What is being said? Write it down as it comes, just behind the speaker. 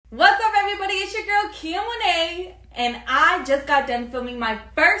girl Kim Monet, and I just got done filming my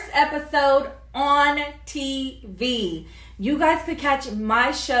first episode on TV. You guys could catch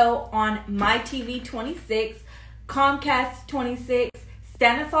my show on MyTV 26, Comcast 26,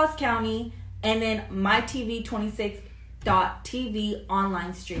 Stanislaus County, and then MyTV 26.tv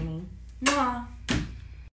online streaming. Mwah.